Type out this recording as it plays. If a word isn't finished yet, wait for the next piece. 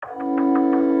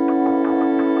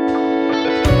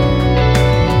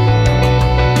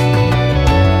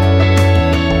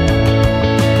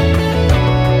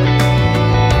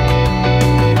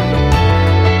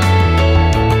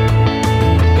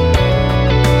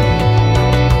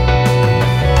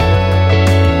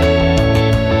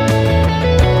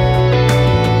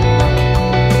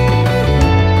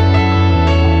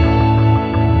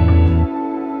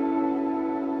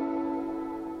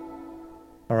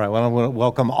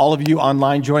welcome all of you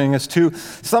online joining us too.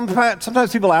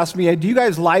 Sometimes people ask me, do you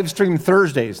guys live stream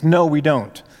Thursdays? No, we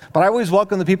don't. But I always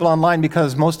welcome the people online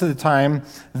because most of the time,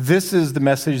 this is the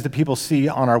message that people see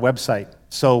on our website.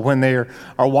 So when they are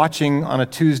watching on a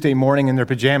Tuesday morning in their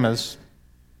pajamas,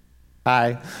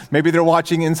 hi. Maybe they're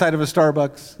watching inside of a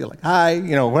Starbucks. You're like, hi.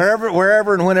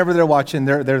 Wherever and whenever they're watching,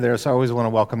 they're there. So I always want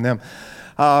to welcome them.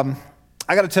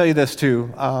 I got to tell you this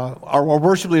too. Our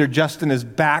worship leader, Justin, is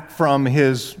back from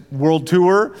his world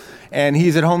tour, and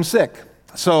he's at home sick.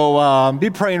 So be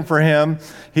praying for him.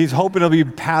 He's hoping he'll be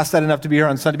past that enough to be here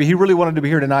on Sunday. But he really wanted to be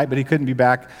here tonight, but he couldn't be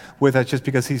back with us just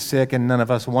because he's sick, and none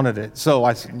of us wanted it. So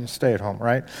I said, stay at home,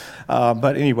 right?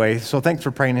 But anyway, so thanks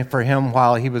for praying for him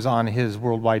while he was on his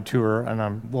worldwide tour,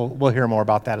 and we'll hear more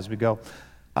about that as we go.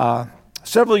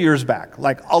 Several years back,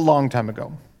 like a long time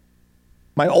ago,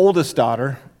 my oldest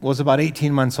daughter was about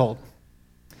 18 months old.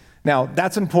 Now,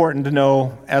 that's important to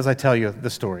know as I tell you the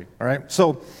story, all right?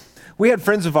 So we had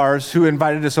friends of ours who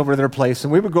invited us over to their place,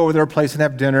 and we would go over to their place and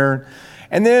have dinner.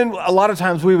 And then a lot of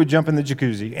times we would jump in the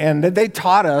jacuzzi. And they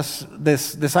taught us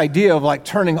this idea of like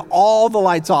turning all the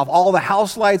lights off, all the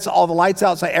house lights, all the lights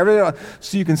outside, everything,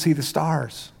 so you can see the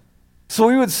stars. So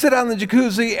we would sit out in the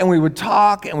jacuzzi, and we would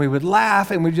talk, and we would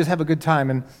laugh, and we'd just have a good time.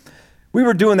 And we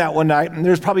were doing that one night, and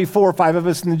there's probably 4 or 5 of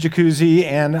us in the jacuzzi,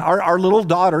 and our little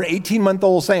daughter,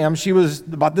 18-month-old Sam, she was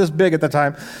about this big at the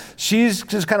time, she's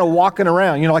just kind of walking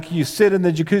around. Like you sit in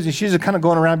the jacuzzi, she's just kind of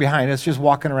going around behind us, just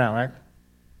walking around, right?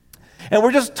 And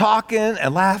we're just talking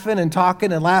and laughing and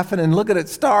talking and laughing and looking at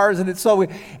stars, and it's so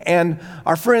weird. And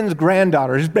our friend's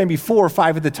granddaughter, she's maybe 4 or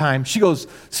 5 at the time, she goes,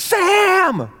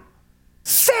 Sam!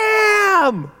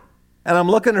 Sam! And I'm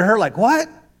looking at her like, what?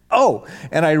 Oh,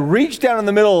 and I reached down in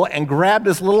the middle and grabbed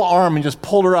this little arm and just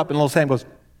pulled her up, and little Sam goes,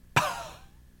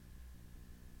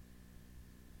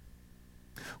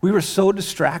 We were so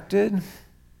distracted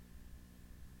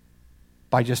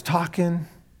by just talking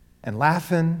and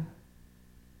laughing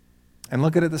and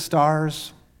looking at the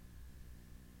stars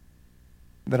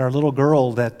that our little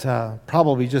girl that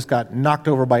probably just got knocked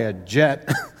over by a jet,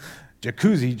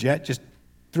 jacuzzi jet, just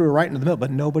threw her right into the middle, but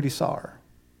nobody saw her.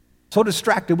 So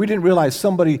distracted, we didn't realize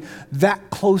somebody that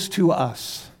close to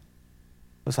us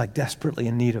was like desperately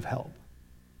in need of help.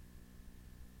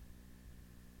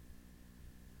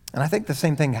 And I think the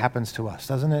same thing happens to us,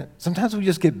 doesn't it? Sometimes we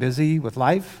just get busy with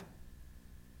life.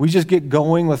 We just get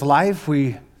going with life.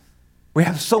 We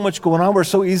have so much going on. We're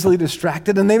so easily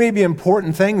distracted, and they may be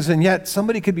important things, and yet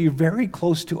somebody could be very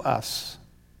close to us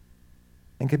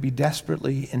and could be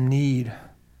desperately in need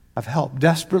of help,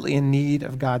 desperately in need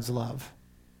of God's love.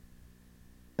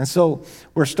 And so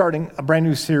we're starting a brand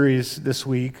new series this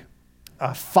week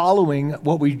following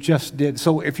what we just did.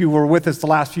 So if you were with us the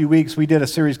last few weeks, we did a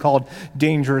series called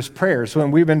Dangerous Prayers. So when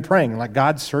we've been praying, like,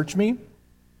 God, search me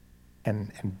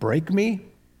and break me.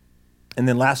 And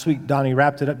then last week, Donnie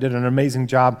wrapped it up, did an amazing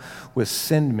job with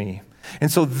Send Me.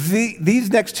 And so these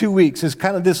next 2 weeks is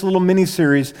kind of this little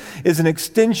mini-series is an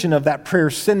extension of that prayer,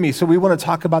 Send Me. So we want to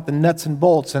talk about the nuts and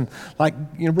bolts and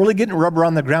really getting rubber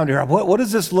on the ground here. What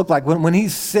does this look like when he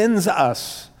sends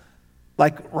us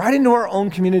right into our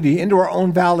own community, into our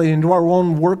own valley, into our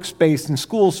own workspace and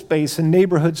school space and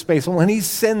neighborhood space? And when he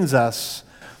sends us,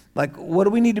 what do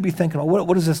we need to be thinking about?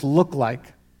 What does this look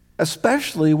like?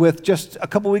 Especially with just a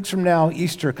couple weeks from now,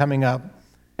 Easter coming up.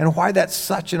 And why that's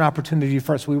such an opportunity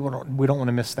for us, we don't want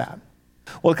to miss that.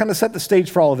 Well, to kind of set the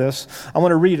stage for all of this, I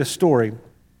want to read a story.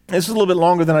 This is a little bit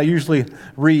longer than I usually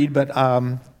read, but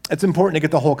it's important to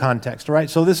get the whole context, all right?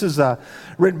 So this is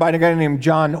written by a guy named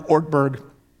John Ortberg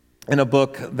in a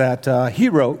book that he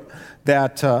wrote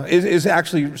that is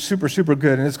actually super, super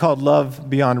good, and it's called Love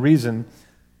Beyond Reason.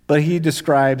 But he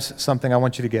describes something I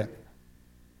want you to get.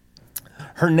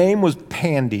 Her name was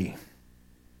Pandy.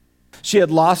 She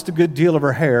had lost a good deal of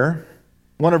her hair,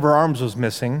 one of her arms was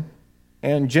missing,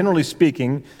 and generally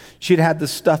speaking, she'd had the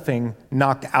stuffing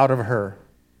knocked out of her.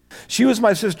 She was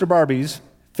my sister Barbie's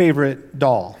favorite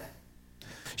doll.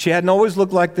 She hadn't always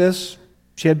looked like this.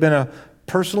 She had been a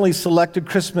personally selected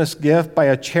Christmas gift by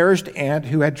a cherished aunt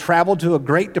who had traveled to a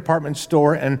great department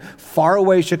store in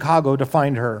faraway Chicago to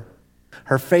find her.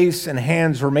 Her face and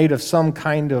hands were made of some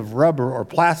kind of rubber or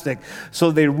plastic,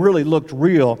 so they really looked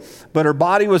real, but her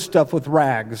body was stuffed with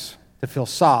rags to feel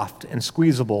soft and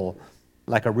squeezable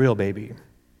like a real baby.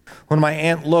 When my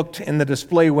aunt looked in the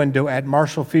display window at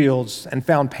Marshall Fields and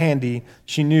found Pandy,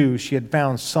 she knew she had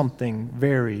found something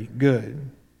very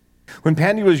good. When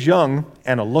Pandy was young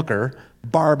and a looker,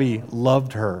 Barbie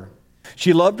loved her.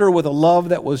 She loved her with a love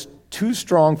that was too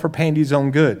strong for Pandy's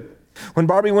own good. When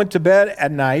Barbie went to bed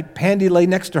at night, Pandy lay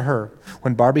next to her.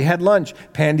 When Barbie had lunch,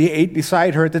 Pandy ate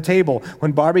beside her at the table.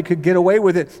 When Barbie could get away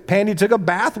with it, Pandy took a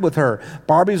bath with her.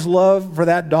 Barbie's love for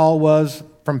that doll was,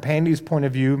 from Pandy's point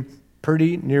of view,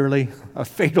 pretty nearly a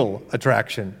fatal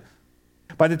attraction.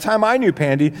 By the time I knew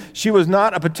Pandy, she was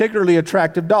not a particularly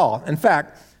attractive doll. In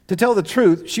fact, to tell the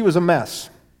truth, she was a mess.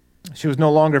 She was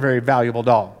no longer a very valuable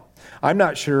doll. I'm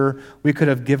not sure we could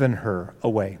have given her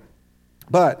away.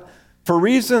 But for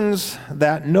reasons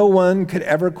that no one could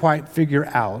ever quite figure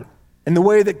out, in the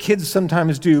way that kids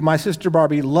sometimes do, my sister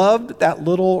Barbie loved that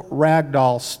little rag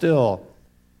doll still.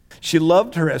 She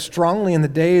loved her as strongly in the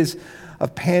days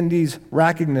of Pandy's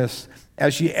raggedness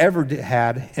as she ever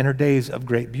had in her days of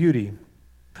great beauty.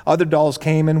 Other dolls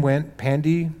came and went.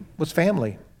 Pandy was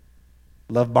family.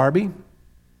 Love Barbie,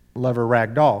 love her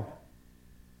rag doll.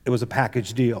 It was a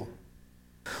package deal.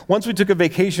 Once we took a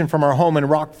vacation from our home in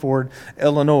Rockford,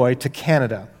 Illinois, to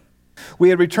Canada. We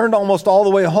had returned almost all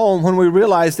the way home when we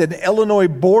realized at the Illinois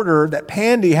border that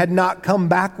Pandy had not come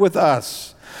back with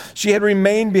us. She had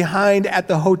remained behind at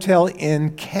the hotel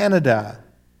in Canada.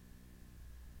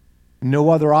 No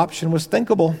other option was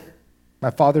thinkable.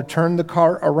 My father turned the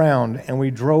car around and we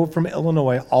drove from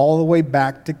Illinois all the way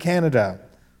back to Canada.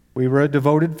 We were a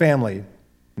devoted family,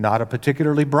 not a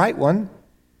particularly bright one,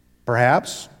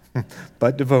 perhaps,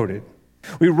 but devoted.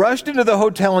 We rushed into the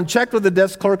hotel and checked with the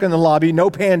desk clerk in the lobby, no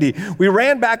Pandy. We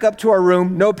ran back up to our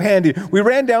room, no Pandy. We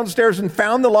ran downstairs and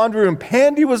found the laundry room.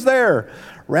 Pandy was there,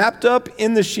 wrapped up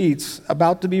in the sheets,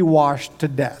 about to be washed to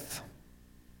death.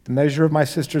 The measure of my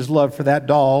sister's love for that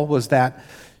doll was that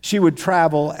she would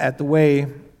travel all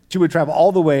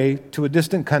the way to a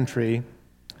distant country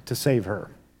to save her.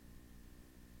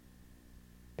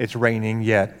 It's raining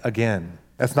yet again.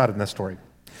 That's not in this story.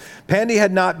 Pandy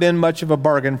had not been much of a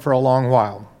bargain for a long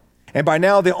while, and by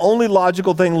now the only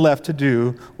logical thing left to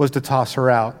do was to toss her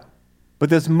out. But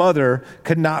this mother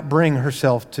could not bring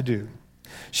herself to do.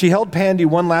 She held Pandy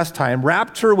one last time,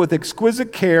 wrapped her with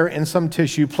exquisite care in some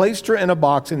tissue, placed her in a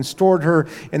box, and stored her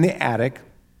in the attic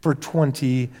for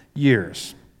 20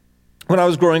 years. When I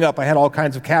was growing up, I had all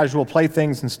kinds of casual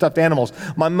playthings and stuffed animals.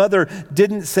 My mother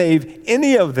didn't save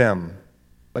any of them,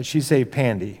 but she saved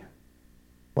Pandy.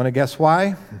 Want to guess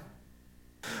why?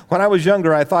 When I was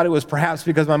younger, I thought it was perhaps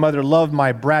because my mother loved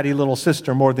my bratty little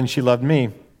sister more than she loved me.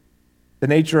 The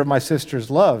nature of my sister's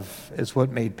love is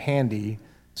what made Pandy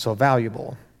so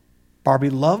valuable. Barbie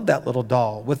loved that little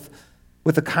doll with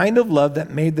the kind of love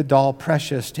that made the doll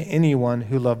precious to anyone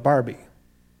who loved Barbie.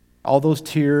 All those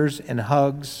tears and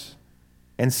hugs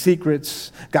and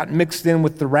secrets got mixed in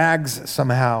with the rags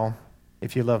somehow.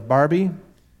 If you love Barbie,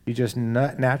 you just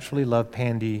naturally love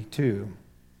Pandy too.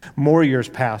 More years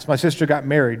passed. My sister got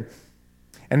married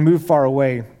and moved far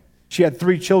away. She had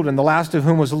 3 children, the last of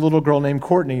whom was a little girl named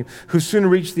Courtney, who soon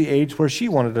reached the age where she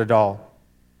wanted a doll.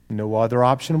 No other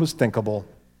option was thinkable.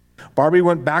 Barbie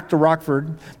went back to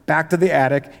Rockford, back to the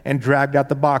attic, and dragged out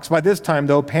the box. By this time,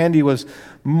 though, Pandy was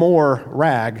more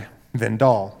rag than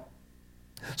doll.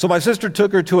 So my sister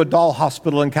took her to a doll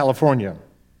hospital in California.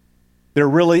 There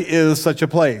really is such a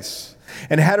place.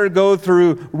 And had her go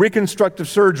through reconstructive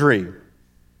surgery.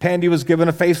 Pandy was given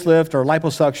a facelift or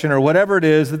liposuction or whatever it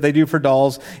is that they do for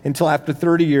dolls until after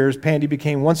 30 years, Pandy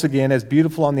became once again as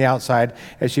beautiful on the outside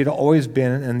as she had always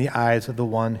been in the eyes of the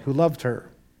one who loved her.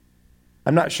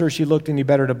 I'm not sure she looked any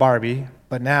better to Barbie,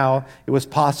 but now it was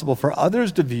possible for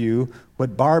others to view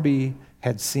what Barbie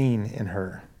had seen in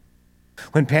her.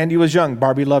 When Pandy was young,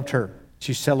 Barbie loved her.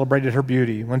 She celebrated her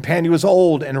beauty. When Pandy was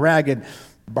old and ragged,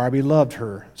 Barbie loved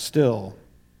her still.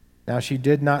 Now, she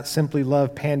did not simply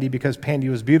love Pandy because Pandy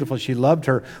was beautiful. She loved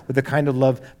her with the kind of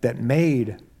love that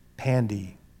made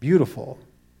Pandy beautiful.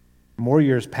 More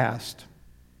years passed.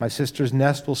 My sister's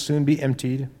nest will soon be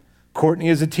emptied. Courtney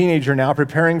is a teenager now,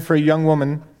 preparing for a young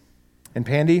woman. And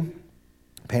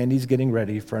Pandy's getting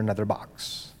ready for another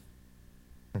box.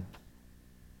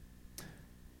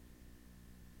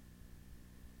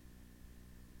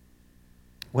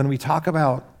 When we talk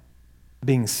about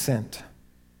being sent,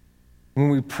 when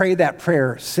we pray that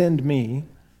prayer, send me,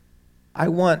 I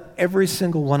want every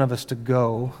single one of us to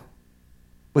go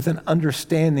with an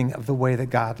understanding of the way that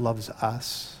God loves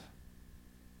us.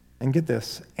 And get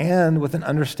this, and with an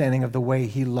understanding of the way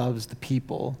he loves the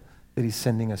people that he's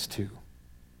sending us to.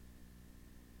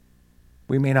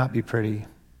 We may not be pretty.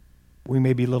 We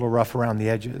may be a little rough around the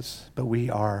edges, but we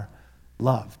are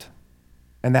loved.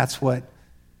 And that's what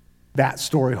that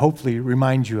story hopefully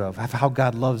reminds you of how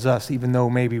God loves us, even though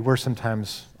maybe we're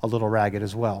sometimes a little ragged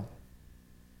as well.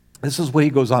 This is what he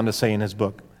goes on to say in his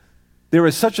book. There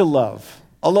is such a love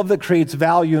that creates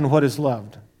value in what is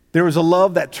loved. There is a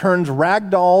love that turns rag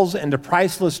dolls into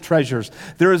priceless treasures.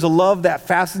 There is a love that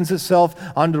fastens itself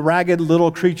onto ragged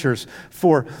little creatures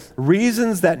for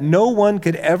reasons that no one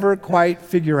could ever quite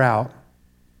figure out,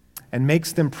 and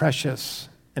makes them precious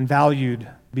and valued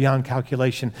beyond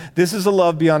calculation. This is a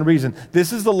love beyond reason.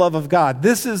 This is the love of God.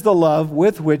 This is the love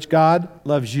with which God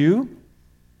loves you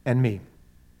and me.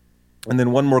 And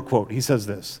then one more quote. He says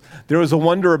this, "There is a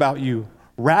wonder about you.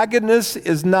 Raggedness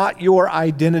is not your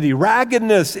identity.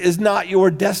 Raggedness is not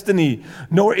your destiny,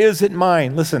 nor is it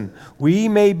mine." Listen, we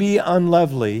may be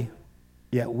unlovely,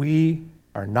 yet we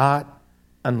are not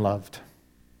unloved.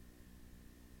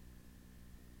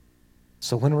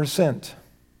 So when we're sent,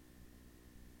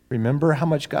 remember how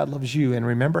much God loves you, and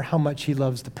remember how much he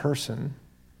loves the person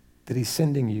that he's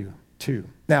sending you to.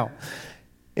 Now,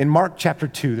 in Mark chapter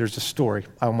 2, there's a story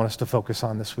I want us to focus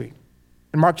on this week.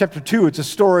 In Mark chapter 2, it's a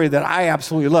story that I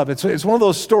absolutely love. It's one of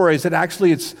those stories that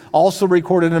actually it's also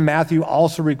recorded in Matthew,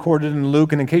 also recorded in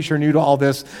Luke. And in case you're new to all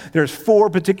this, there's 4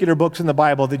 particular books in the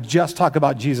Bible that just talk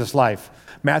about Jesus' life.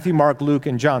 Matthew, Mark, Luke,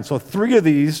 and John. So 3 of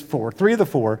the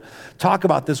 4, talk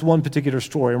about this one particular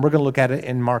story. And we're going to look at it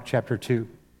in Mark chapter 2.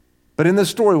 But in this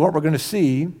story, what we're going to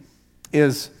see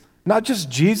is not just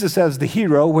Jesus as the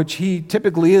hero, which he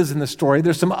typically is in the story.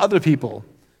 There's some other people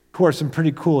who are some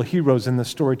pretty cool heroes in this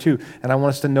story too. And I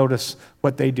want us to notice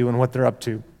what they do and what they're up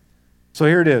to. So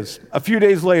here it is. A few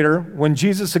days later, when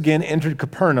Jesus again entered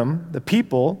Capernaum, the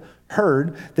people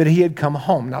heard that he had come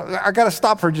home. Now, I got to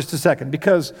stop for just a second,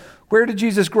 because where did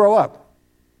Jesus grow up?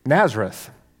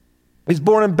 Nazareth. He's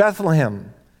born in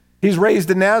Bethlehem. He's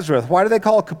raised in Nazareth. Why do they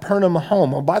call Capernaum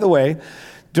home? Oh, by the way,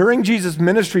 during Jesus'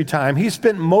 ministry time, he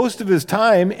spent most of his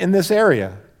time in this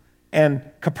area. And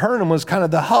Capernaum was kind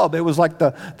of the hub. It was like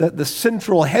the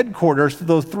central headquarters for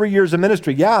those 3 years of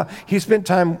ministry. Yeah, he spent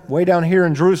time way down here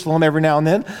in Jerusalem every now and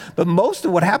then, but most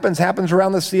of what happens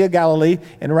around the Sea of Galilee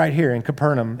and right here in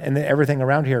Capernaum and everything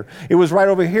around here. It was right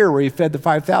over here where he fed the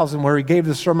 5,000, where he gave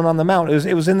the Sermon on the Mount.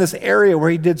 It was in this area where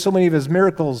he did so many of his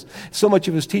miracles, so much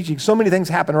of his teaching. So many things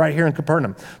happened right here in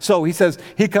Capernaum. So he says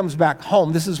he comes back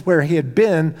home. This is where he had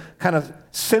been kind of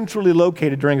centrally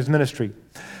located during his ministry.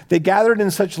 They gathered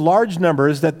in such large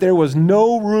numbers that there was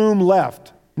no room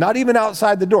left, not even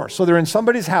outside the door. So they're in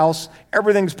somebody's house,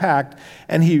 everything's packed,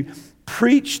 and he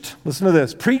preached, listen to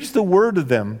this, preached the word to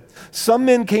them. Some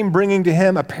men came bringing to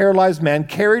him a paralyzed man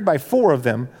carried by 4 of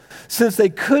them. Since they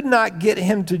could not get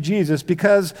him to Jesus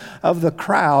because of the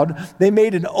crowd, they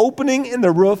made an opening in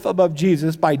the roof above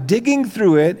Jesus by digging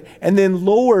through it and then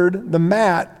lowered the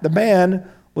mat the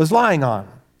man was lying on.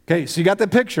 Okay, so you got the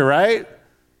picture, right?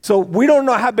 So we don't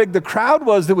know how big the crowd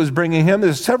was that was bringing him.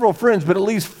 There's several friends, but at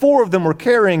least 4 of them were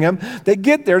carrying him. They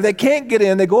get there, they can't get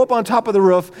in. They go up on top of the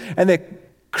roof and they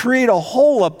create a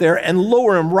hole up there and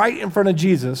lower him right in front of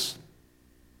Jesus.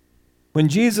 When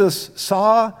Jesus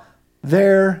saw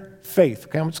their faith.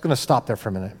 Okay, I'm just going to stop there for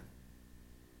a minute.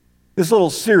 This little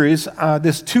series,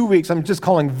 this 2 weeks, I'm just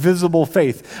calling Visible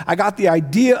Faith. I got the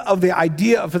idea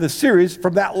for the series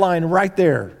from that line right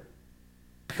there.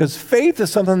 Because faith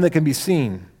is something that can be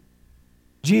seen.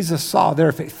 Jesus saw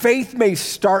their faith. Faith may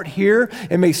start here,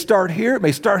 it may start here, it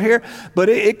may start here, but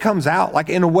it comes out like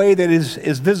in a way that is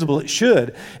visible. It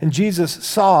should. And Jesus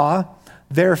saw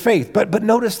their faith. But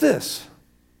notice this.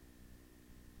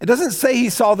 It doesn't say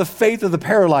he saw the faith of the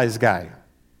paralyzed guy.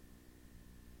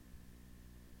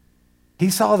 He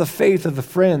saw the faith of the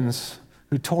friends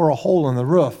who tore a hole in the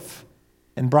roof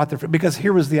and brought their faith. Because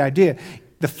here was the idea.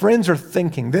 The friends are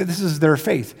thinking, this is their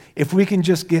faith. If we can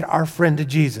just get our friend to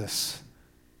Jesus,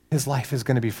 his life is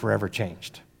going to be forever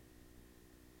changed.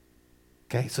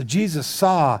 Okay, so Jesus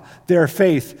saw their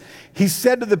faith. He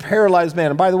said to the paralyzed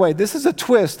man, and by the way, this is a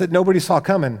twist that nobody saw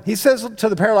coming. He says to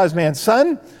the paralyzed man,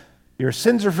 "Son, your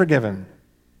sins are forgiven."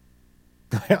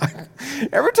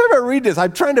 Every time I read this,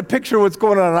 I'm trying to picture what's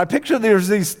going on. And I picture there's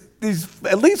these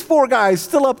at least 4 guys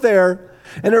still up there,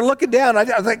 and they're looking down. I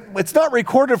was like, it's not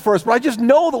recorded for us, but I just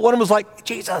know that one of them was like,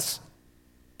 "Jesus,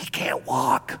 he can't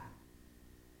walk.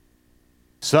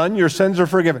 Son, your sins are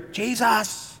forgiven."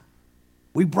 "Jesus,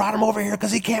 we brought him over here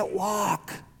because he can't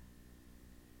walk."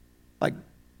 Like,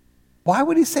 why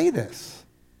would he say this?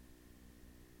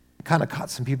 It kind of caught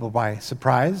some people by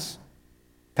surprise,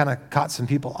 kind of caught some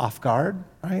people off guard,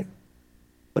 right?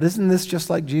 But isn't this just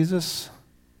like Jesus?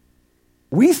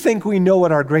 We think we know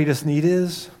what our greatest need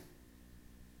is,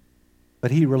 but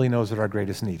he really knows what our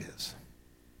greatest need is.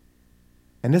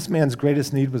 And this man's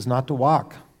greatest need was not to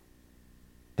walk.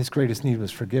 His greatest need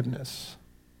was forgiveness.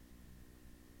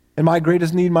 And my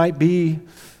greatest need might be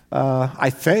I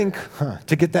think,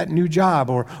 to get that new job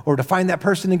or to find that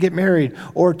person to get married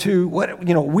or to what,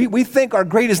 we think our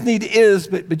greatest need is,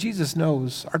 but Jesus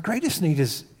knows our greatest need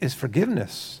is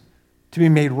forgiveness, to be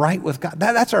made right with God.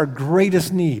 That's our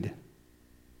greatest need.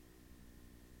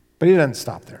 But he doesn't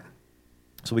stop there.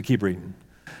 So we keep reading.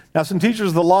 Now, some teachers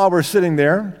of the law were sitting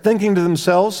there thinking to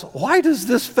themselves, why does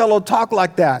this fellow talk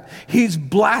like that? He's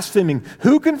blaspheming.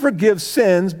 Who can forgive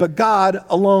sins but God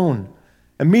alone?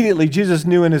 Immediately, Jesus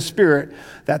knew in his spirit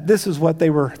that this is what they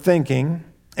were thinking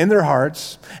in their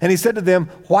hearts. And he said to them,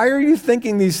 why are you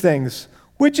thinking these things?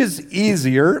 Which is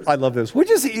easier, I love this,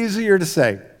 which is easier to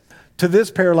say to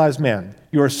this paralyzed man,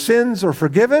 your sins are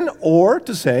forgiven, or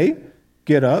to say,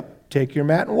 get up, take your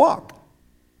mat and walk?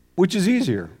 Which is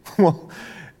easier? Well,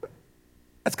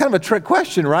 that's kind of a trick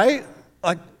question, right?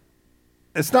 Like,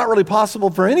 it's not really possible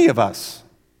for any of us.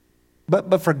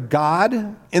 But for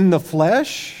God in the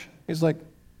flesh, he's like,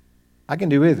 I can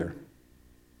do either.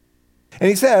 And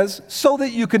he says, so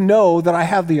that you can know that I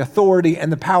have the authority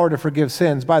and the power to forgive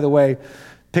sins. By the way,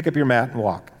 pick up your mat and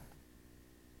walk.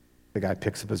 The guy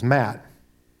picks up his mat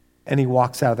and he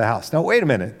walks out of the house. Now, wait a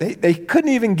minute. They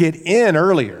couldn't even get in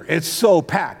earlier. It's so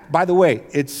packed. By the way,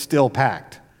 it's still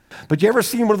packed. But you ever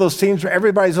seen one of those scenes where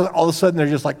everybody's all of a sudden they're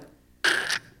just like,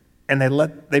 and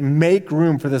they make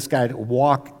room for this guy to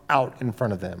walk out in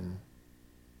front of them.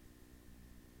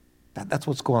 That's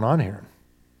what's going on here.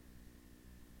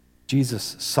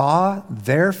 Jesus saw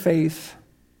their faith,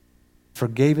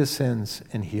 forgave his sins,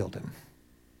 and healed him.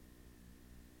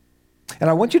 And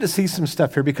I want you to see some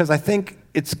stuff here because I think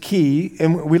it's key.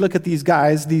 And we look at these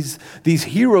guys, these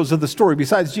heroes of the story.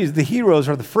 Besides Jesus, the heroes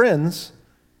are the friends.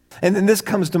 And then this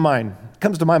comes to my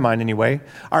mind anyway.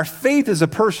 Our faith is a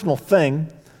personal thing,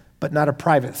 but not a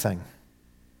private thing.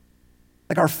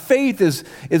 Like our faith is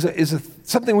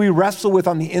something we wrestle with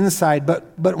on the inside,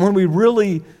 but when we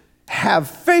really have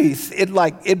faith,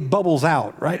 it bubbles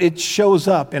out, right? It shows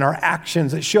up in our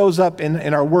actions. It shows up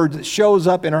in our words. It shows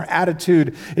up in our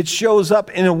attitude. It shows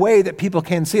up in a way that people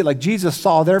can see. Like Jesus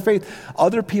saw their faith.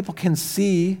 Other people can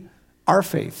see our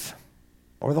faith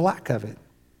or the lack of it.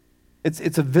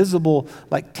 It's a visible,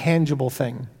 like tangible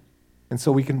thing. And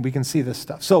so we can see this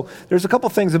stuff. So there's a couple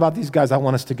things about these guys I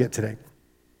want us to get today.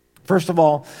 First of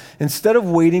all, instead of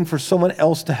waiting for someone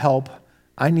else to help,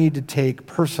 I need to take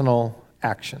personal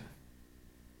action.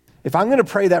 If I'm going to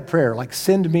pray that prayer, like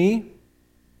send me,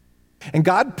 and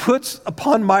God puts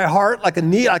upon my heart like a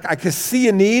need, like I can see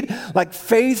a need, like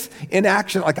faith in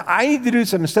action, like I need to do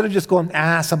something instead of just going,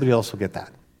 somebody else will get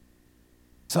that.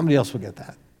 Somebody else will get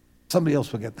that. Somebody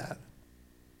else will get that.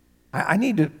 I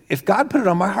need to, if God put it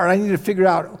on my heart, I need to figure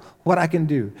out what I can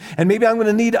do. And maybe I'm going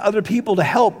to need other people to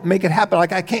help make it happen.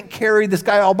 Like I can't carry this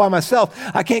guy all by myself.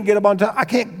 I can't get up on top. I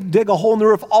can't dig a hole in the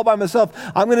roof all by myself.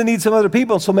 I'm going to need some other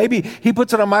people. So maybe he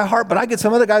puts it on my heart, but I get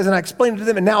some other guys and I explain it to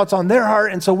them and now it's on their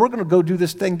heart. And so we're going to go do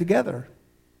this thing together.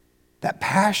 That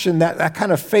passion, that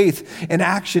kind of faith in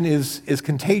action is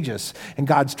contagious. And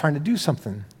God's trying to do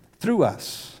something through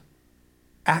us.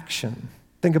 Action.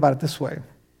 Think about it this way.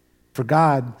 For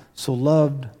God so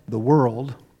loved the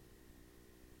world,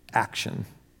 action,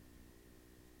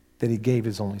 that he gave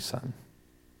his only son.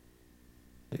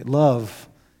 Love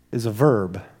is a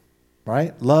verb,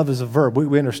 right? Love is a verb.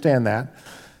 We understand that.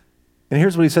 And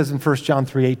here's what he says in 1 John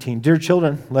 3:18. Dear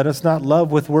children, let us not love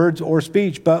with words or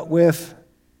speech, but with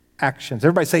actions.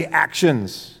 Everybody say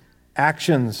actions.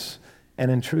 Actions and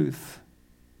in truth.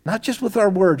 Not just with our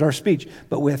words, our speech,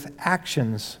 but with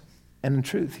actions and in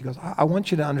truth. He goes, I want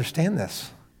you to understand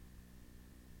this.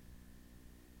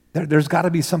 There's got to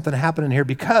be something happening here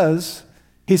because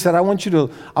he said, I want you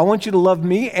to love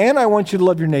me and I want you to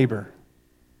love your neighbor.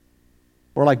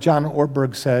 Or like John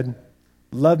Ortberg said,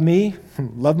 love me,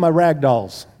 love my rag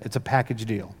dolls. It's a package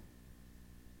deal.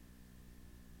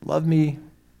 Love me,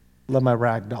 love my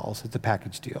rag dolls. It's a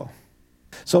package deal.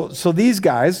 So these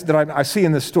guys that I see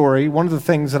in this story, one of the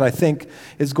things that I think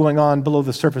is going on below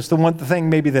the surface, the thing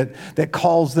maybe that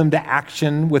calls them to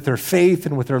action with their faith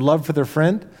and with their love for their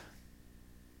friend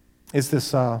is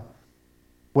this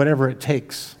whatever it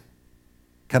takes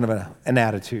kind of an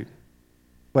attitude,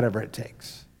 whatever it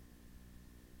takes.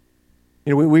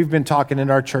 You know, we've been talking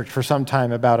in our church for some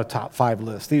time about a top 5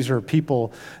 list. These are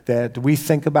people that we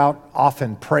think about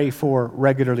often, pray for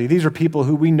regularly. These are people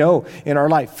who we know in our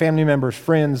life, family members,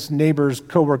 friends, neighbors,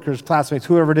 coworkers, classmates,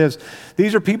 whoever it is.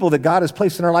 These are people that God has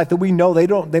placed in our life that we know they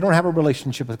don't have a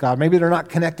relationship with God. Maybe they're not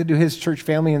connected to his church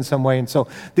family in some way. And so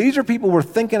these are people we're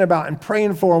thinking about and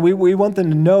praying for, and we want them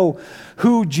to know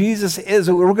who Jesus is.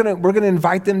 We're gonna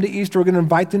invite them to Easter. We're going to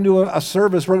invite them to a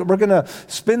service. We're going to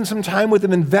spend some time with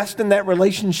them, invest in that relationship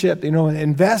relationship,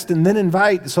 invest and then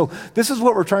invite. So this is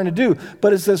what we're trying to do.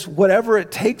 But it's this whatever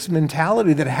it takes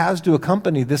mentality that has to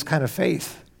accompany this kind of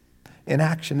faith in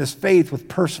action, this faith with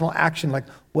personal action, like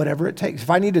whatever it takes. If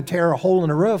I need to tear a hole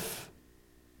in a roof,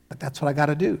 like that's what I got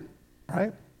to do,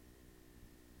 right?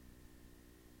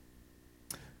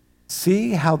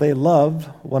 See how they love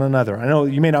one another. I know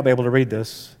you may not be able to read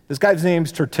this. This guy's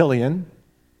name's Tertullian.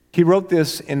 He wrote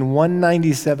this in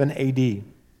 197 AD,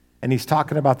 and he's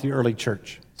talking about the early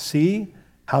church. See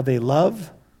how they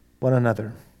love one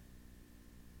another.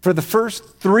 For the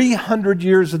first 300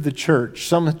 years of the church,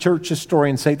 some church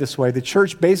historians say it this way, the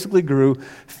church basically grew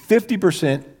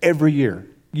 50% every year,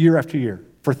 year after year,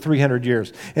 for 300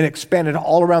 years, and expanded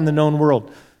all around the known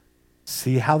world.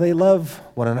 See how they love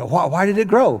one another. Why did it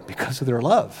grow? Because of their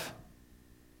love.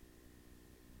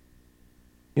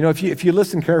 If you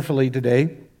listen carefully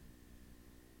today,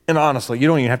 and honestly, you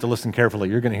don't even have to listen carefully.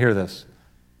 You're going to hear this.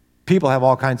 People have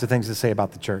all kinds of things to say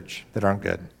about the church that aren't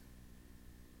good.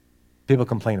 People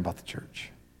complain about the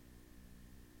church.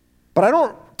 But I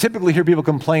don't typically hear people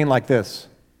complain like this.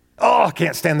 Oh, I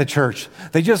can't stand the church.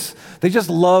 They just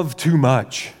love too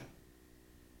much.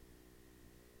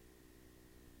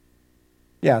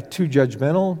 Yeah, too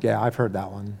judgmental. Yeah, I've heard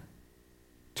that one.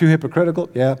 Too hypocritical.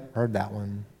 Yeah, heard that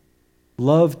one.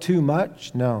 Love too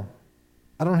much? No,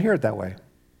 I don't hear it that way.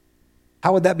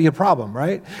 How would that be a problem,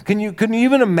 right? Can you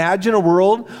even imagine a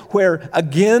world where,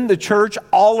 again, the church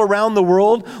all around the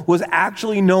world was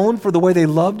actually known for the way they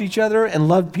loved each other and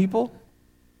loved people?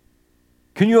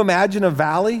 Can you imagine a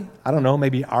valley? I don't know,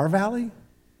 maybe our valley?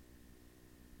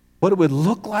 What it would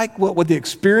look like, what the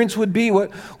experience would be,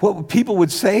 what people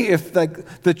would say if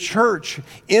the church,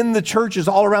 in the churches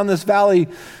all around this valley,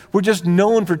 were just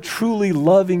known for truly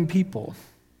loving people.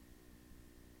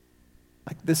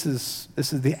 Like this is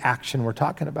the action we're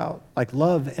talking about, like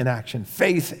love in action,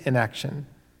 faith in action.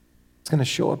 It's going to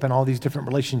show up in all these different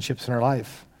relationships in our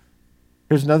life.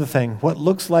 Here's another thing. What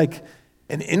looks like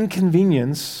an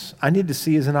inconvenience, I need to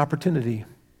see as an opportunity.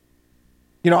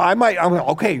 I'm like,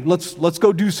 okay, let's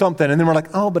go do something. And then we're like,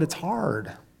 oh, but it's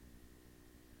hard.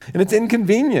 And it's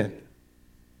inconvenient.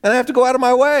 And I have to go out of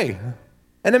my way.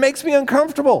 And it makes me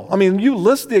uncomfortable. I mean, you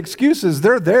list the excuses.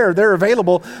 They're there. They're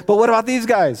available. But what about these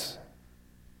guys?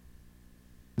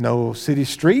 No city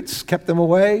streets kept them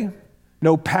away.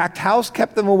 No packed house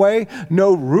kept them away.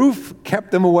 No roof kept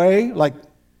them away. Like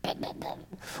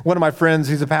one of my friends,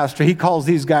 he's a pastor, he calls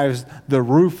these guys the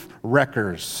roof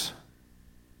wreckers.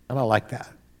 And I like that.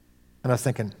 And I was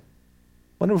thinking,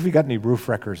 wonder if we got any roof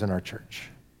wreckers in our church.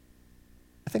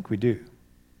 I think we do.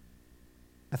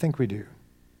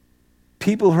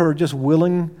 People who are just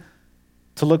willing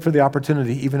to look for the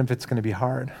opportunity, even if it's going to be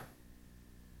hard,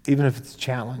 even if it's a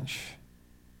challenge,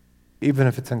 even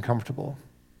if it's uncomfortable.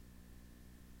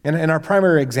 And our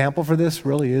primary example for this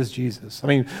really is Jesus. I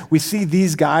mean, we see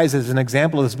these guys as an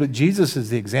example of this, but Jesus is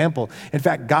the example. In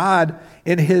fact, God,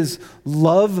 in his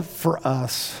love for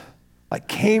us,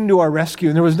 came to our rescue,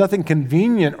 and there was nothing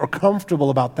convenient or comfortable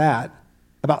about that,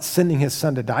 about sending his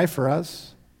son to die for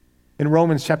us. In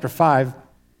Romans chapter 5,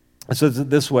 it says it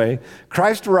this way,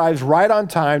 Christ arrives right on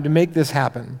time to make this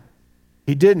happen.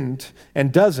 He didn't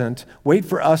and doesn't wait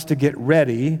for us to get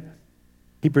ready.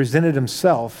 He presented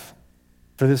himself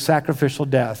for this sacrificial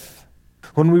death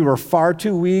when we were far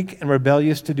too weak and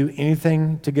rebellious to do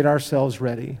anything to get ourselves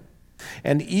ready.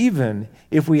 And even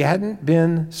if we hadn't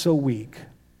been so weak,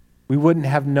 we wouldn't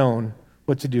have known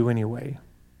what to do anyway.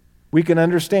 We can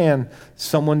understand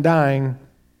someone dying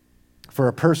for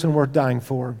a person worth dying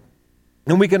for.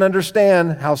 And we can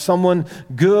understand how someone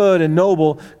good and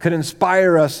noble could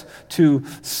inspire us to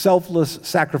selfless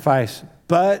sacrifice.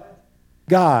 But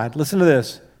God, listen to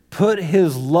this, put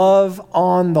his love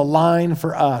on the line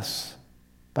for us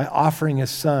by offering his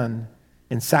son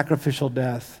in sacrificial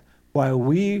death while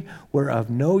we were of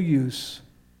no use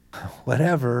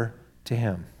whatever to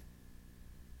him.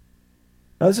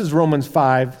 Now, this is Romans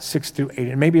 5, 6 through 8,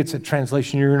 and maybe it's a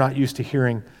translation you're not used to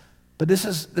hearing, but this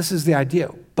is the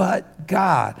idea. But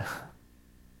God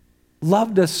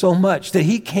loved us so much that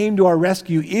he came to our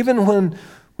rescue even when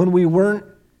we weren't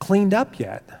cleaned up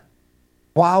yet.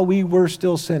 While we were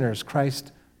still sinners,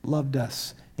 Christ loved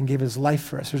us and gave his life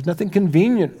for us. There's nothing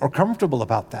convenient or comfortable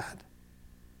about that.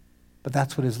 But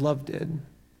that's what his love did.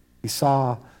 He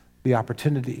saw the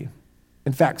opportunity.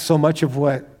 In fact, so much of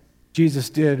what Jesus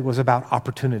did was about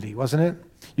opportunity, wasn't it?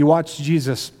 You watch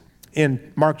Jesus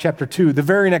in Mark chapter 2, the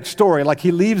very next story,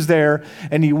 he leaves there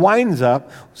and he winds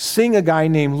up seeing a guy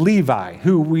named Levi,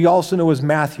 who we also know as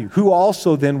Matthew, who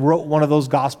also then wrote one of those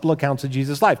gospel accounts of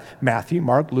Jesus' life. Matthew,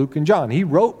 Mark, Luke, and John. He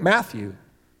wrote Matthew.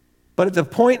 But at the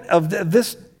point of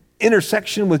this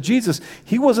intersection with Jesus,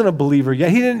 he wasn't a believer yet.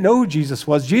 He didn't know who Jesus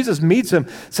was. Jesus meets him,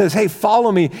 says, hey,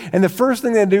 follow me. And the first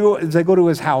thing they do is they go to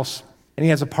his house, and he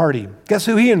has a party. Guess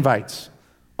who he invites?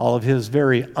 All of his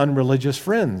very unreligious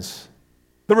friends.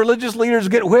 The religious leaders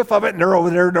get whiff of it, and they're over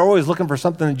there. They're always looking for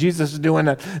something that Jesus is doing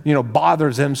that,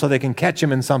 bothers him so they can catch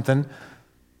him in something.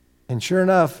 And sure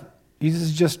enough, Jesus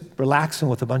is just relaxing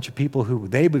with a bunch of people who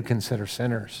they would consider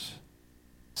sinners,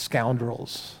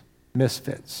 scoundrels,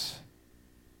 misfits.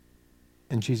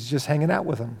 And Jesus just hanging out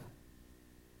with them.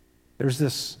 There's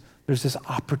this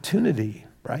opportunity,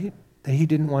 right, that he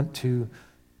didn't want to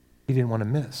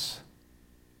miss.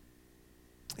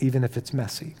 Even if it's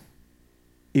messy,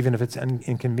 even if it's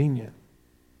inconvenient,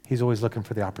 he's always looking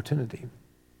for the opportunity.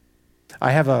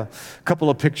 I have a couple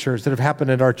of pictures that have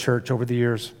happened at our church over the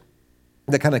years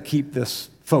that kind of keep this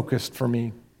focused for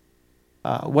me.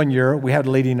 One year, we had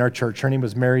a lady in our church. Her name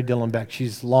was Mary Dillenbeck.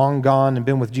 She's long gone and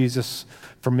been with Jesus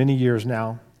for many years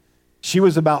now. She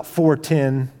was about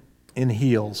 4'10" in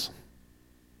heels.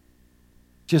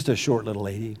 Just a short little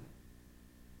lady.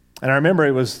 And I remember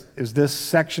it was this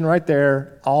section right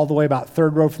there, all the way about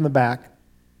third row from the back.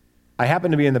 I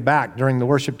happened to be in the back during the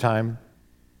worship time,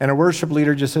 and a worship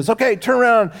leader just says, okay, turn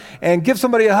around and give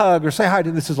somebody a hug or say hi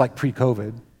to, this is like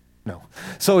pre-COVID. No.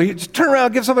 So he just turn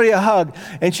around, give somebody a hug,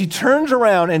 and she turns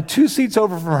around, and 2 seats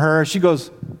over from her, she goes,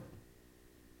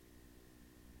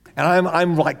 and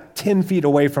I'm like 10 feet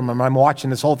away from him. I'm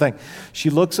watching this whole thing. She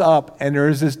looks up, and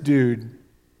there's this dude,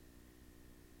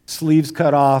 sleeves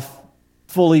cut off,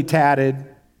 fully tatted,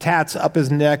 tats up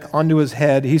his neck, onto his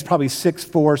head. He's probably 6'4",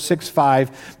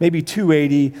 6'5", maybe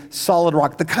 280, solid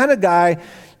rock. The kind of guy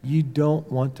you don't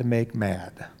want to make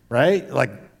mad, right?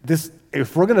 Like this,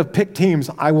 if we're going to pick teams,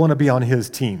 I want to be on his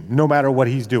team, no matter what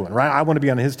he's doing, right? I want to be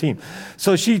on his team.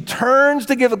 So she turns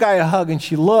to give a guy a hug, and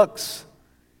she looks,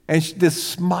 and this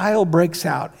smile breaks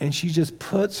out, and she just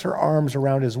puts her arms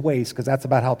around his waist, because that's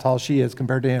about how tall she is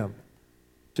compared to him.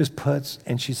 Just puts,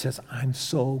 and she says, I'm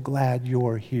so glad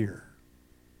you're here.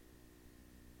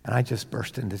 And I just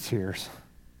burst into tears.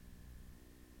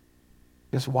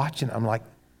 Just watching, I'm like,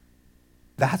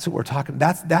 that's what we're talking,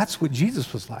 that's what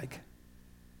Jesus was like.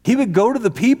 He would go to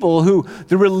the people who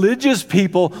the religious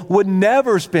people would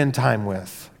never spend time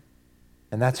with.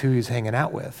 And that's who he was hanging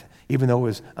out with, even though it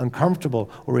was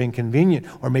uncomfortable or inconvenient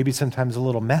or maybe sometimes a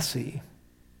little messy.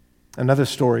 Another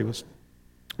story was,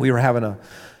 we were having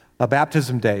a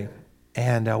baptism day,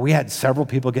 and we had several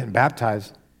people getting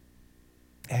baptized.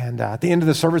 And at the end of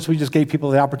the service, we just gave people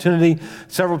the opportunity.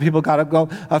 Several people got up to go.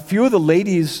 A few of the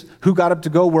ladies who got up to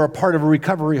go were a part of a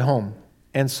recovery home.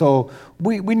 And so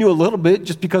we knew a little bit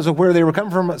just because of where they were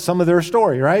coming from, some of their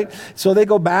story, right? So they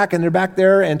go back, and they're back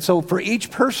there. And so for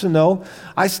each person, though,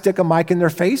 I stick a mic in their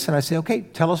face, and I say, okay,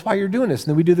 tell us why you're doing this.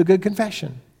 And then we do the good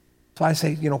confession. So I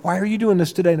say, why are you doing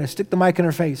this today? And I stick the mic in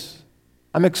her face.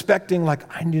 I'm expecting, like,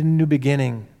 I need a new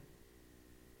beginning,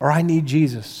 or I need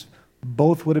Jesus.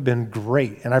 Both would have been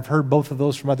great, and I've heard both of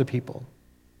those from other people.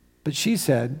 But she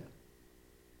said,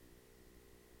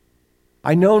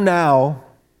 I know now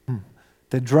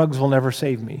that drugs will never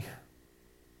save me.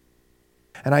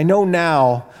 And I know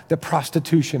now that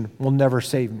prostitution will never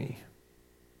save me.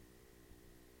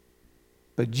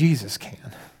 But Jesus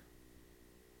can.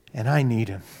 And I need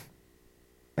him.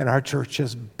 And our church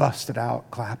just busted out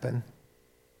clapping.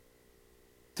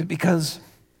 Because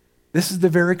this is the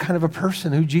very kind of a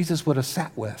person who Jesus would have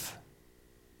sat with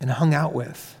and hung out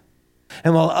with.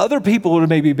 And while other people would have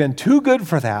maybe been too good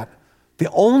for that, the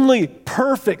only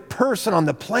perfect person on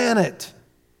the planet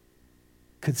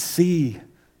could see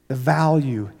the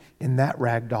value in that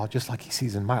rag doll just like he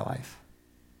sees in my life.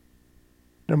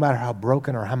 No matter how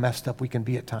broken or how messed up we can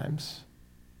be at times.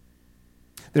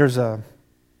 There's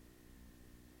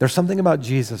something about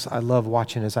Jesus I love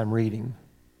watching as I'm reading.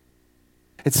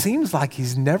 It seems like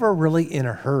he's never really in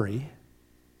a hurry.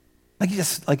 Like he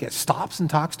just it stops and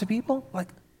talks to people. Like,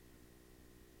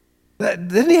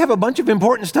 didn't he have a bunch of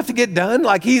important stuff to get done?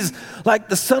 Like he's like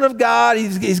the Son of God.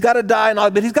 He's got to die and all,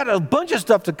 but he's got a bunch of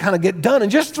stuff to kind of get done in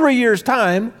just 3 years'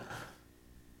 time.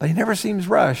 But he never seems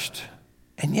rushed.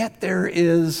 And yet there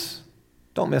is,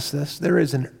 don't miss this, there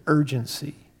is an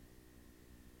urgency.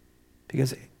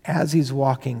 Because as he's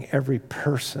walking, every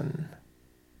person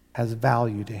has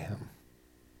value to him.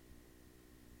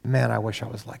 Man, I wish I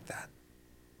was like that.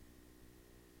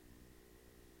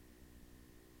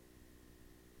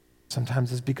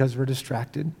 Sometimes it's because we're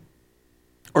distracted.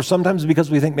 Or sometimes because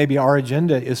we think maybe our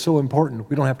agenda is so important,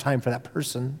 we don't have time for that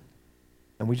person,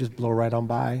 and we just blow right on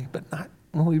by. But not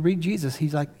when we read Jesus, he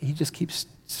just keeps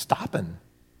stopping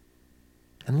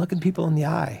and looking people in the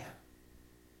eye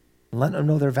and letting them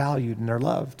know they're valued and they're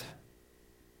loved.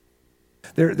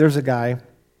 There's a guy,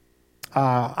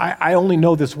 I only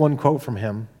know this one quote from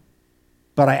him,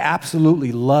 but I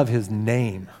absolutely love his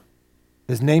name.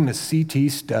 His name is C.T.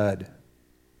 Studd.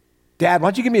 Dad, why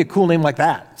don't you give me a cool name like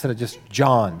that instead of just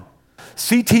John?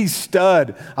 C.T.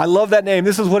 Studd. I love that name.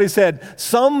 This is what he said.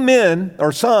 Some men,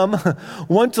 or some,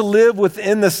 want to live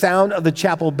within the sound of the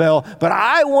chapel bell, but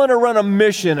I want to run a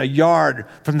mission a yard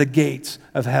from the gates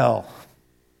of hell.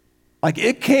 Like,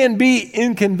 it can be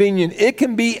inconvenient. It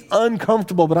can be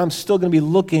uncomfortable, but I'm still going to be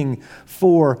looking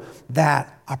for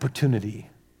that opportunity.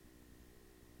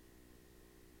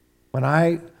 When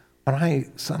I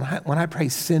pray,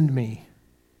 send me,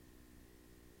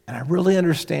 and I really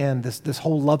understand this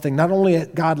whole love thing. Not only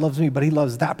God loves me, but he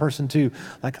loves that person too.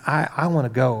 Like, I want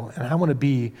to go, and I want to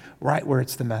be right where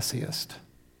it's the messiest,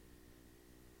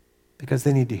 because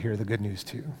they need to hear the good news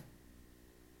too.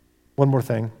 One more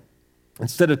thing.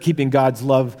 Instead of keeping God's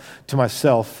love to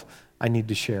myself, I need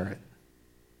to share it.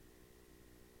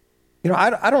 You know,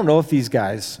 I don't know if these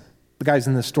guys, the guys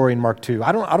in this story in Mark 2,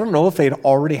 I don't know if they'd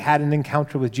already had an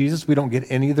encounter with Jesus. We don't get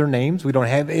any of their names. We don't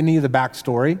have any of the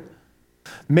backstory.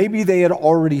 Maybe they had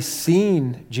already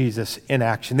seen Jesus in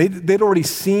action. They'd already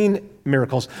seen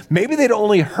miracles. Maybe they'd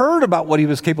only heard about what he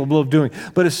was capable of doing.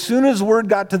 But as soon as word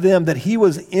got to them that he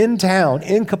was in town,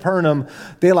 in Capernaum,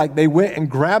 they went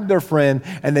and grabbed their friend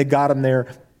and they got him there,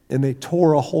 and they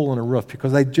tore a hole in a roof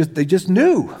because they just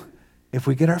knew, if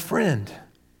we get our friend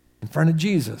in front of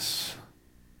Jesus,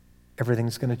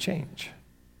 everything's going to change.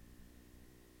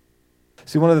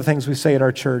 See, one of the things we say at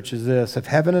our church is this: if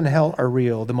heaven and hell are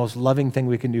real, the most loving thing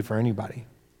we can do for anybody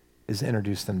is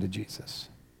introduce them to Jesus.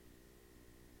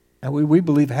 And we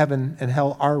believe heaven and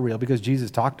hell are real because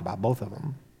Jesus talked about both of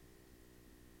them.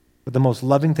 But the most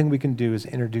loving thing we can do is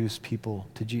introduce people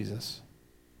to Jesus.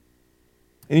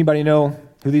 Anybody know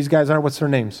who these guys are? What's their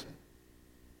names?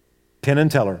 Penn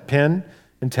and Teller. Penn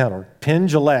and Teller. Penn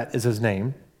Jillette is his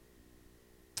name.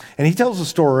 And he tells a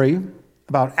story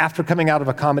about after coming out of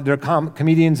a comedy, they're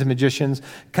comedians and magicians.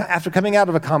 After coming out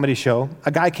of a comedy show,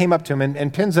 a guy came up to him,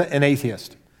 and Penn's an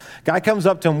atheist. Guy comes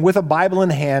up to him with a Bible in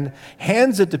hand,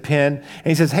 hands it to Penn, and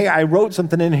he says, "Hey, I wrote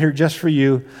something in here just for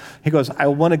you." He goes, "I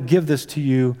want to give this to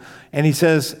you." And he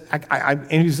says, and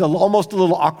he's almost a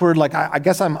little awkward, like, I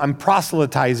guess I'm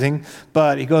proselytizing,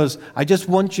 but he goes, "I just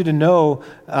want you to know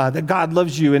that God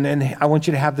loves you, and I want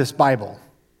you to have this Bible."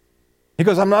 He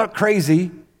goes, "I'm not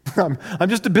crazy. I'm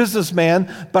just a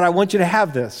businessman, but I want you to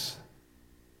have this."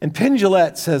 And Penn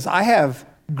Jillette says, "I have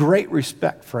great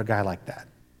respect for a guy like that."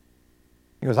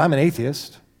 He goes, "I'm an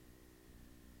atheist."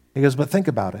 He goes, "But think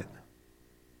about it.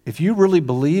 If you really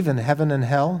believe in heaven and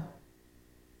hell,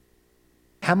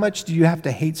 how much do you have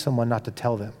to hate someone not to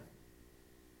tell them?"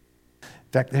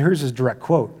 In fact, here's his direct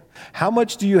quote. "How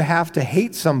much do you have to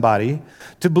hate somebody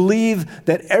to believe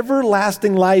that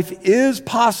everlasting life is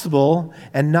possible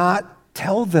and not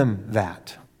tell them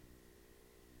that?"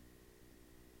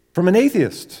 From an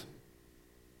atheist.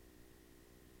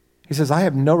 He says, "I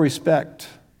have no respect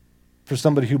for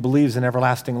somebody who believes in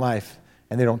everlasting life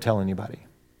and they don't tell anybody."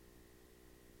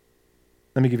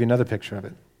 Let me give you another picture of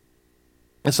it.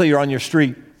 Let's say you're on your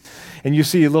street and you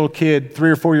see a little kid, 3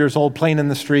 or 4 years old, playing in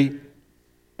the street.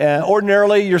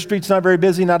 Ordinarily, your street's not very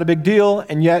busy, not a big deal,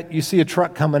 and yet you see a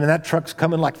truck coming, and that truck's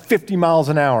coming like 50 miles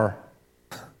an hour.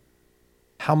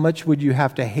 How much would you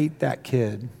have to hate that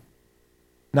kid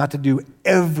not to do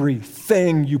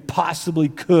everything you possibly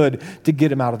could to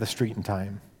get him out of the street in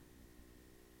time?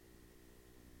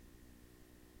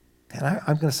 And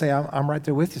I'm going to say I'm right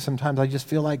there with you. Sometimes I just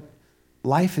feel like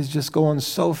life is just going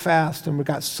so fast, and we've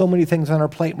got so many things on our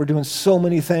plate. We're doing so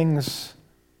many things.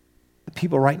 The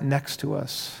people right next to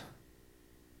us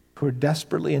who are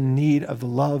desperately in need of the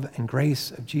love and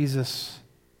grace of Jesus,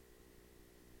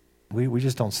 we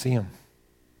just don't see them.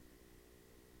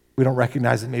 We don't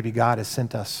recognize that maybe God has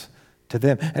sent us to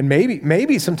them. And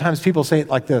maybe sometimes people say it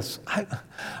like this: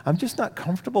 I'm just not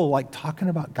comfortable like talking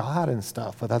about God and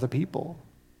stuff with other people.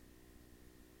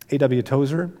 A.W.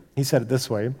 Tozer, he said it this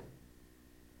way: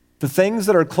 "The things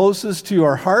that are closest to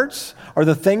our hearts are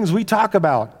the things we talk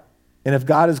about. And if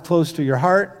God is close to your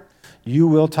heart, you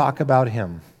will talk about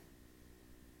him."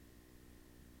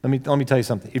 Let me tell you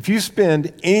something. If you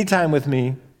spend any time with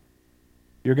me,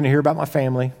 you're going to hear about my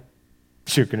family.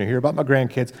 You're going to hear about my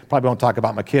grandkids. Probably won't talk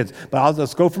about my kids, but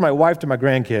let's go from my wife to my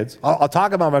grandkids. I'll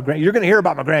talk about my grandkids. You're going to hear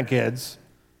about my grandkids.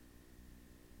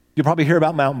 You'll probably hear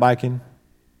about mountain biking.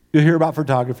 You'll hear about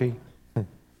photography.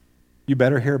 You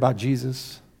better hear about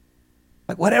Jesus.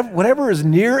 Like whatever is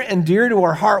near and dear to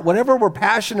our heart, whatever we're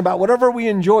passionate about, whatever we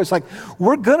enjoy, it's like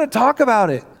we're going to talk about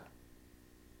it.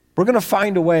 We're going to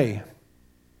find a way.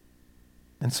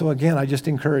 And so again, I just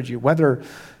encourage you, whether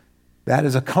that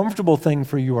is a comfortable thing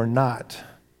for you or not,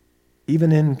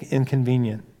 even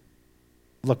inconvenient,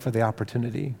 look for the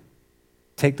opportunity.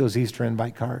 Take those Easter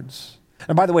invite cards.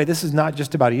 And by the way, this is not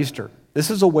just about Easter. This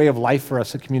is a way of life for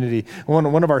us, a community.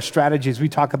 One of our strategies, we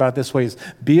talk about it this way, is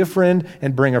be a friend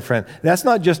and bring a friend. That's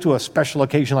not just to a special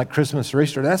occasion like Christmas or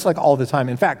Easter. That's like all the time.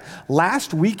 In fact,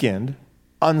 last weekend,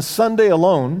 on Sunday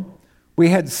alone, we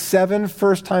had 7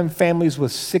 first-time families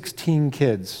with 16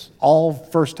 kids, all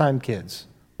first-time kids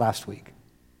last week.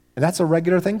 And that's a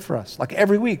regular thing for us. Like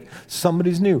every week,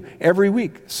 somebody's new. Every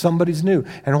week, somebody's new.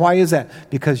 And why is that?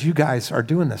 Because you guys are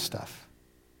doing this stuff.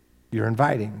 You're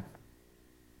inviting.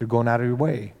 You're going out of your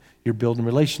way. You're building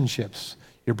relationships.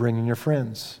 You're bringing your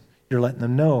friends. You're letting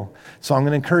them know. So I'm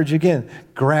going to encourage you again,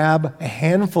 grab a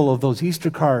handful of those Easter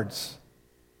cards.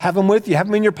 Have them with you. Have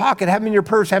them in your pocket. Have them in your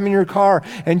purse. Have them in your car.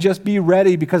 And just be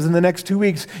ready, because in the next 2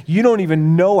 weeks, you don't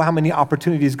even know how many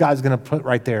opportunities God's going to put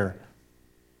right there.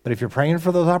 But if you're praying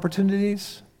for those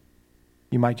opportunities,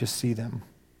 you might just see them.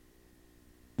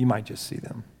 You might just see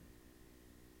them.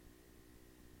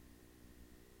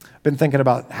 I've been thinking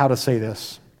about how to say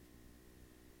this.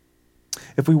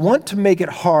 If we want to make it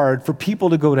hard for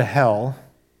people to go to hell,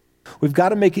 we've got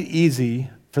to make it easy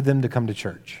for them to come to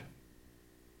church.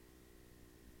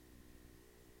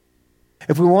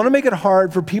 If we want to make it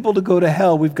hard for people to go to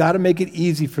hell, we've got to make it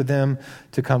easy for them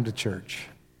to come to church.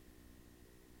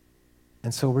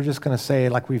 And so we're just going to say,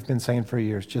 like we've been saying for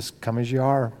years, just come as you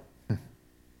are.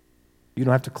 You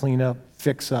don't have to clean up,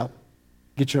 fix up,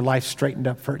 get your life straightened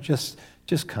up for it. Just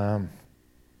come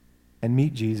and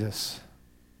meet Jesus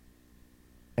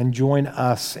and join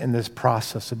us in this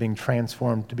process of being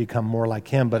transformed to become more like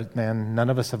him. But man, none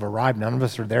of us have arrived. None of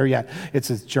us are there yet. It's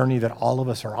a journey that all of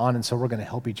us are on, and so we're going to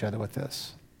help each other with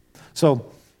this.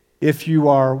 So if you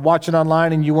are watching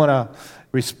online and you want to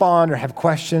respond or have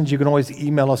questions, you can always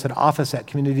email us at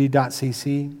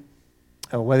office@community.cc.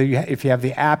 If you have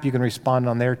the app, you can respond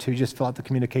on there too. Just fill out the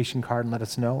communication card and let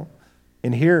us know.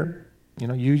 And here,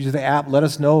 use the app. Let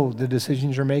us know the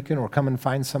decisions you're making, or come and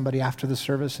find somebody after the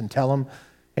service and tell them,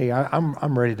 hey,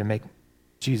 I'm ready to make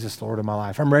Jesus Lord of my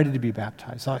life. I'm ready to be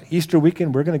baptized. On Easter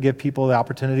weekend, we're going to give people the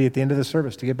opportunity at the end of the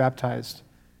service to get baptized.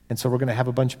 And so we're going to have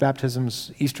a bunch of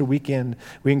baptisms Easter weekend.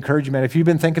 We encourage you, man, if you've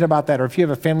been thinking about that, or if you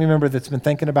have a family member that's been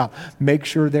thinking about, make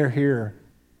sure they're here.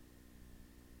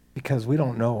 Because we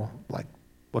don't know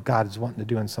what God is wanting to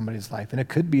do in somebody's life. And it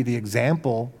could be the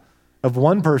example of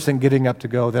one person getting up to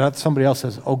go, that somebody else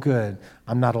says, oh good,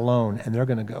 I'm not alone, and they're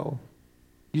going to go.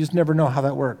 You just never know how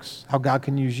that works, how God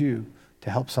can use you to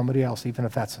help somebody else, even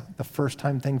if that's the first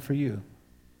time thing for you.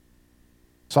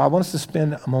 So I want us to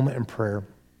spend a moment in prayer.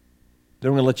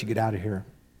 Then we're going to let you get out of here.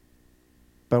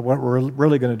 But what we're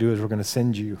really going to do is we're going to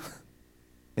send you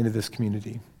into this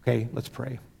community. Okay, let's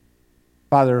pray.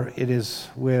 Father, it is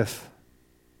with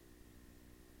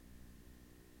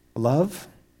love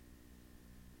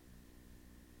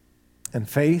and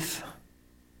faith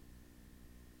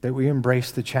that we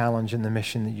embrace the challenge and the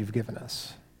mission that you've given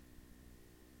us.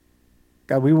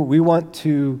 God, we want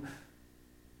to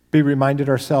be reminded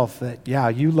ourselves that, yeah,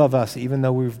 you love us even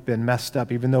though we've been messed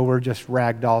up, even though we're just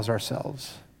rag dolls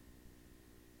ourselves.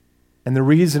 And the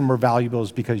reason we're valuable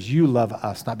is because you love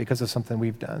us, not because of something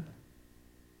we've done.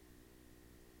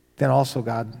 Then also,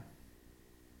 God,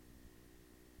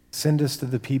 send us to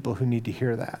the people who need to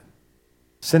hear that.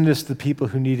 Send us to the people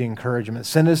who need encouragement.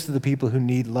 Send us to the people who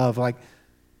need love.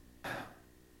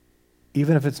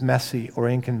 Even if it's messy or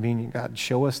inconvenient, God,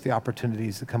 show us the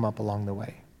opportunities that come up along the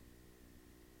way.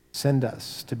 Send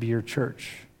us to be your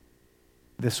church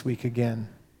this week again.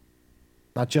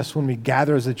 Not just when we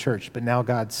gather as a church, but now,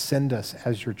 God, send us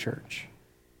as your church.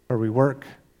 Where we work,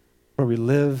 where we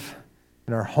live,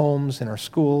 in our homes, in our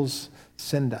schools,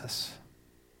 send us.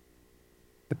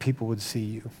 The people would see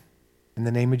you. In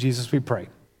the name of Jesus we pray.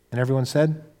 And everyone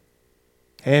said,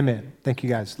 amen. Thank you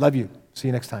guys. Love you. See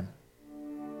you next time.